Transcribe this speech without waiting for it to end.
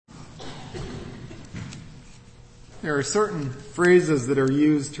There are certain phrases that are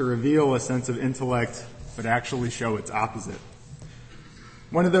used to reveal a sense of intellect, but actually show its opposite.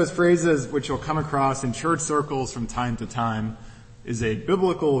 One of those phrases which you'll come across in church circles from time to time is a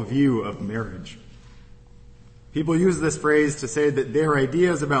biblical view of marriage. People use this phrase to say that their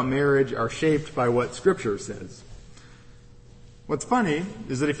ideas about marriage are shaped by what Scripture says. What's funny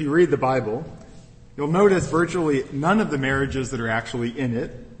is that if you read the Bible, you'll notice virtually none of the marriages that are actually in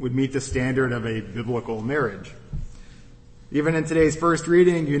it would meet the standard of a biblical marriage. Even in today's first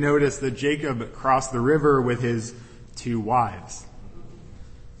reading, you notice that Jacob crossed the river with his 2 wives.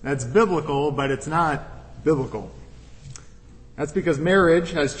 That's biblical, but it's not biblical. That's because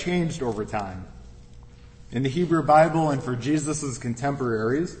marriage has changed over time. In the Hebrew Bible and for Jesus'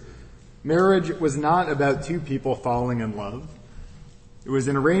 contemporaries, marriage was not about 2 people falling in love. It was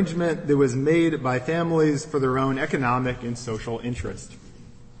an arrangement that was made by families for their own economic and social interest.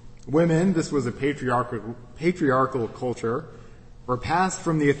 Women, this was a patriarchal culture, were passed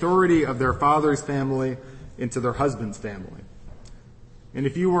from the authority of their father's family into their husband's family. And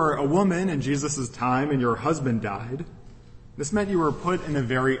if you were a woman in Jesus' time and your husband died, this meant you were put in a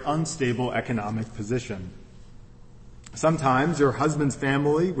very unstable economic position. Sometimes your husband's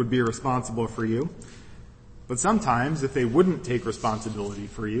family would be responsible for you, but sometimes if they wouldn't take responsibility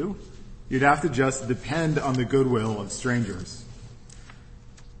for you, you'd have to just depend on the goodwill of strangers.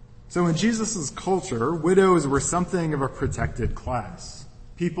 So in Jesus' culture, widows were something of a protected class.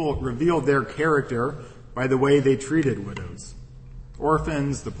 People revealed their character by the way they treated widows.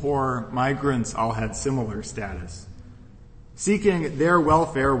 Orphans, the poor, migrants all had similar status. Seeking their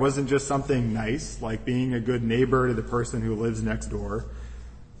welfare wasn't just something nice, like being a good neighbor to the person who lives next door.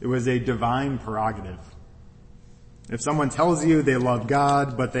 It was a divine prerogative. If someone tells you they love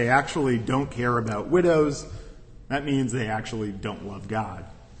God, but they actually don't care about widows, that means they actually don't love God.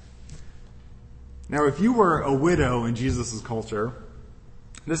 Now, if you were a widow in Jesus' culture,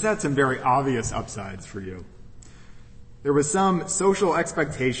 this had some very obvious upsides for you. There was some social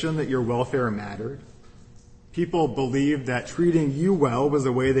expectation that your welfare mattered. People believed that treating you well was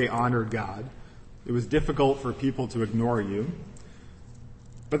a way they honored God. It was difficult for people to ignore you.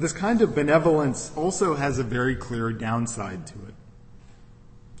 But this kind of benevolence also has a very clear downside to it.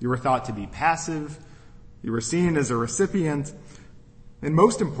 You were thought to be passive. You were seen as a recipient. And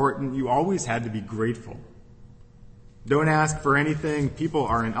most important, you always had to be grateful. Don't ask for anything people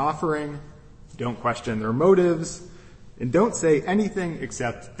aren't offering. Don't question their motives. And don't say anything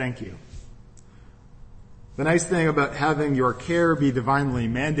except thank you. The nice thing about having your care be divinely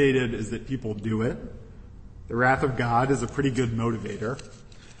mandated is that people do it. The wrath of God is a pretty good motivator.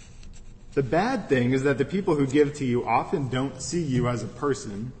 The bad thing is that the people who give to you often don't see you as a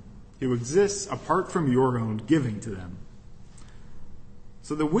person who exists apart from your own giving to them.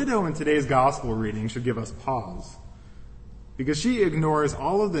 So the widow in today's gospel reading should give us pause, because she ignores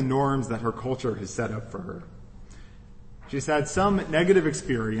all of the norms that her culture has set up for her. She's had some negative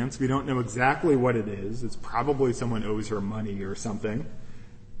experience. We don't know exactly what it is. It's probably someone owes her money or something.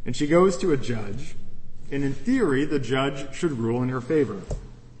 And she goes to a judge, and in theory, the judge should rule in her favor.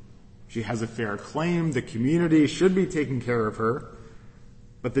 She has a fair claim. The community should be taking care of her.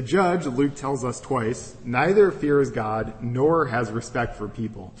 But the judge, Luke tells us twice, neither fears God nor has respect for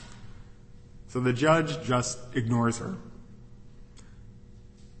people. So the judge just ignores her.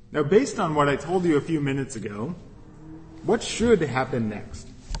 Now, based on what I told you a few minutes ago, what should happen next?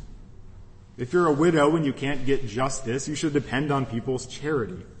 If you're a widow and you can't get justice, you should depend on people's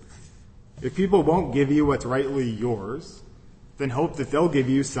charity. If people won't give you what's rightly yours, then hope that they'll give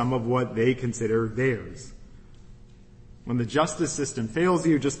you some of what they consider theirs. When the justice system fails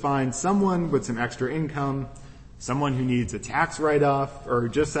you, just find someone with some extra income, someone who needs a tax write-off, or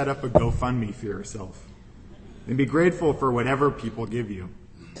just set up a GoFundMe for yourself. And be grateful for whatever people give you.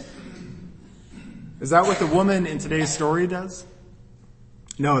 Is that what the woman in today's story does?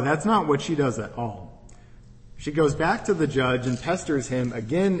 No, that's not what she does at all. She goes back to the judge and pesters him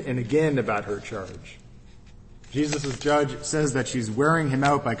again and again about her charge. Jesus' judge says that she's wearing him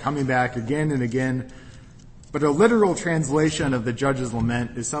out by coming back again and again, but a literal translation of the judge's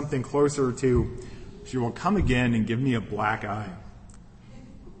lament is something closer to, she will come again and give me a black eye.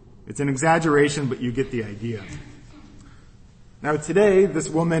 It's an exaggeration, but you get the idea. Now today, this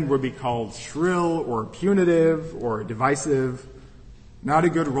woman would be called shrill or punitive or divisive, not a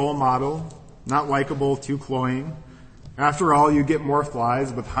good role model, not likable, too cloying. After all, you get more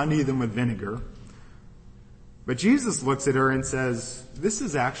flies with honey than with vinegar. But Jesus looks at her and says, this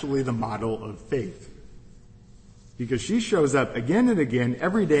is actually the model of faith. Because she shows up again and again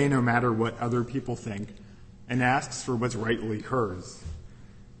every day, no matter what other people think, and asks for what's rightly hers.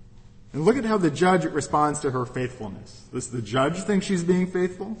 And look at how the judge responds to her faithfulness. Does the judge think she's being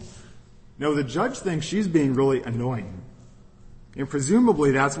faithful? No, the judge thinks she's being really annoying. And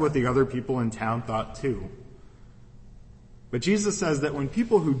presumably that's what the other people in town thought too. But Jesus says that when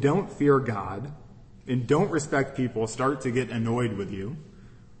people who don't fear God and don't respect people start to get annoyed with you,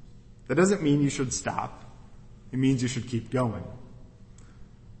 that doesn't mean you should stop. It means you should keep going.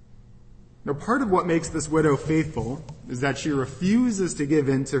 Now, part of what makes this widow faithful is that she refuses to give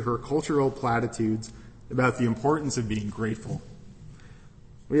in to her cultural platitudes about the importance of being grateful.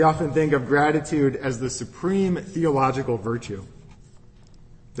 We often think of gratitude as the supreme theological virtue.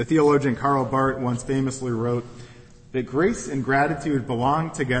 The theologian Karl Barth once famously wrote that grace and gratitude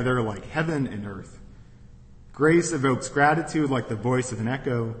belong together like heaven and earth. Grace evokes gratitude like the voice of an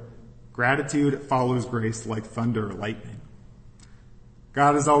echo. Gratitude follows grace like thunder or lightning.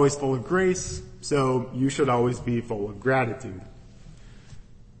 God is always full of grace, so you should always be full of gratitude.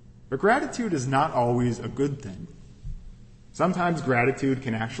 But gratitude is not always a good thing. Sometimes gratitude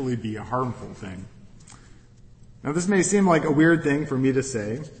can actually be a harmful thing. Now, this may seem like a weird thing for me to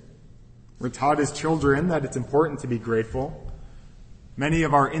say. We're taught as children that it's important to be grateful. Many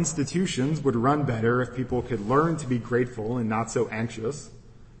of our institutions would run better if people could learn to be grateful and not so anxious.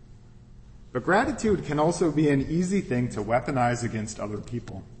 But gratitude can also be an easy thing to weaponize against other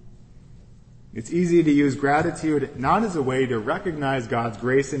people. It's easy to use gratitude not as a way to recognize God's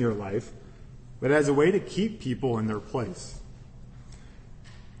grace in your life, but as a way to keep people in their place.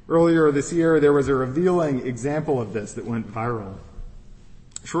 Earlier this year, there was a revealing example of this that went viral.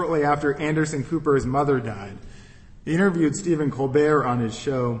 Shortly after Anderson Cooper's mother died, he interviewed Stephen Colbert on his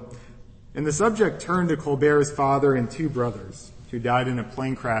show, and the subject turned to Colbert's father and two brothers, who died in a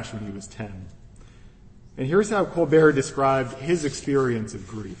plane crash when he was 10. And here's how Colbert described his experience of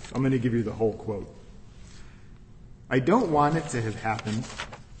grief. I'm going to give you the whole quote. "I don't want it to have happened.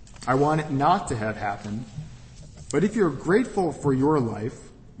 I want it not to have happened. But if you're grateful for your life,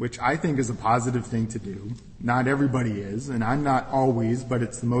 which I think is a positive thing to do, not everybody is, and I'm not always, but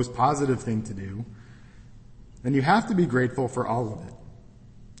it's the most positive thing to do, then you have to be grateful for all of it.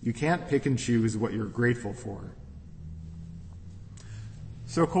 You can't pick and choose what you're grateful for."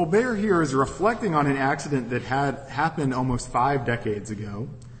 So Colbert here is reflecting on an accident that had happened almost 5 decades ago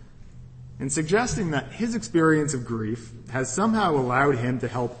and suggesting that his experience of grief has somehow allowed him to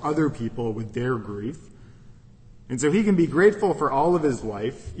help other people with their grief. And so he can be grateful for all of his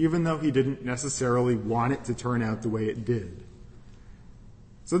life, even though he didn't necessarily want it to turn out the way it did.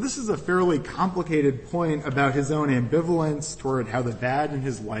 So this is a fairly complicated point about his own ambivalence toward how the bad in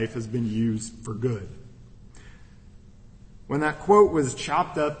his life has been used for good. When that quote was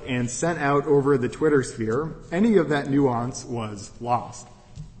chopped up and sent out over the Twitter sphere, any of that nuance was lost.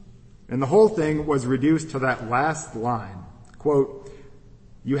 And the whole thing was reduced to that last line, quote,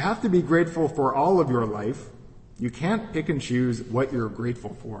 "You have to be grateful for all of your life. You can't pick and choose what you're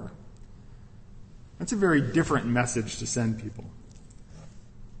grateful for." That's a very different message to send people.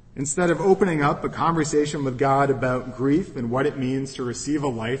 Instead of opening up a conversation with God about grief and what it means to receive a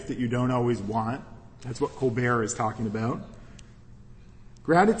life that you don't always want, that's what Colbert is talking about.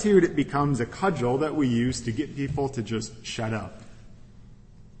 Gratitude becomes a cudgel that we use to get people to just shut up.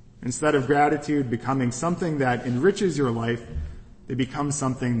 Instead of gratitude becoming something that enriches your life, it becomes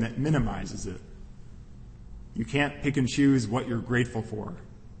something that minimizes it. You can't pick and choose what you're grateful for.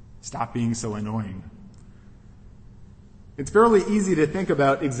 Stop being so annoying. It's fairly easy to think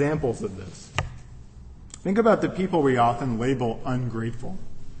about examples of this. Think about the people we often label ungrateful.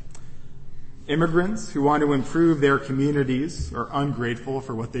 Immigrants who want to improve their communities are ungrateful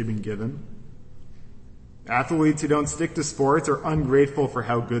for what they've been given. Athletes who don't stick to sports are ungrateful for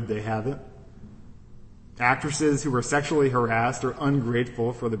how good they have it. Actresses who were sexually harassed are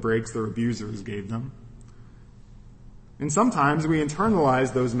ungrateful for the breaks their abusers gave them. And sometimes we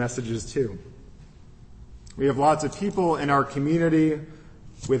internalize those messages too. We have lots of people in our community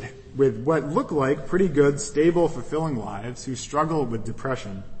with what look like pretty good, stable, fulfilling lives who struggle with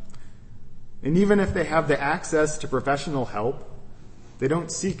depression. And even if they have the access to professional help, they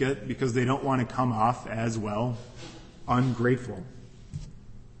don't seek it because they don't want to come off as, well, ungrateful.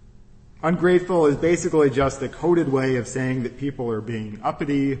 Ungrateful is basically just a coded way of saying that people are being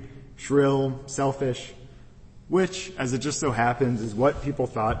uppity, shrill, selfish, which, as it just so happens, is what people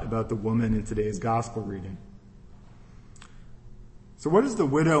thought about the woman in today's gospel reading. So what does the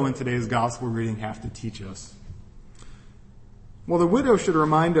widow in today's gospel reading have to teach us? Well, the widow should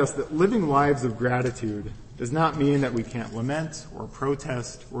remind us that living lives of gratitude does not mean that we can't lament or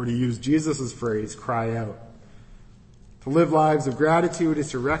protest or, to use Jesus' phrase, cry out. To live lives of gratitude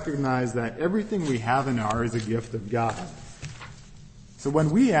is to recognize that everything we have and are is a gift of God. So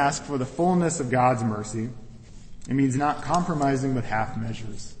when we ask for the fullness of God's mercy, it means not compromising with half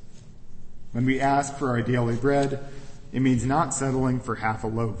measures. When we ask for our daily bread, it means not settling for half a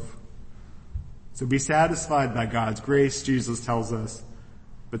loaf. So be satisfied by God's grace, Jesus tells us,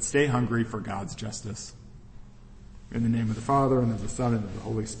 but stay hungry for God's justice. In the name of the Father, and of the Son, and of the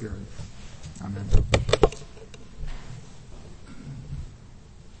Holy Spirit. Amen.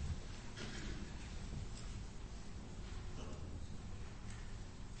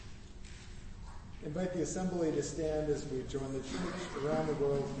 Invite the assembly to stand as we join the church around the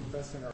world confessing our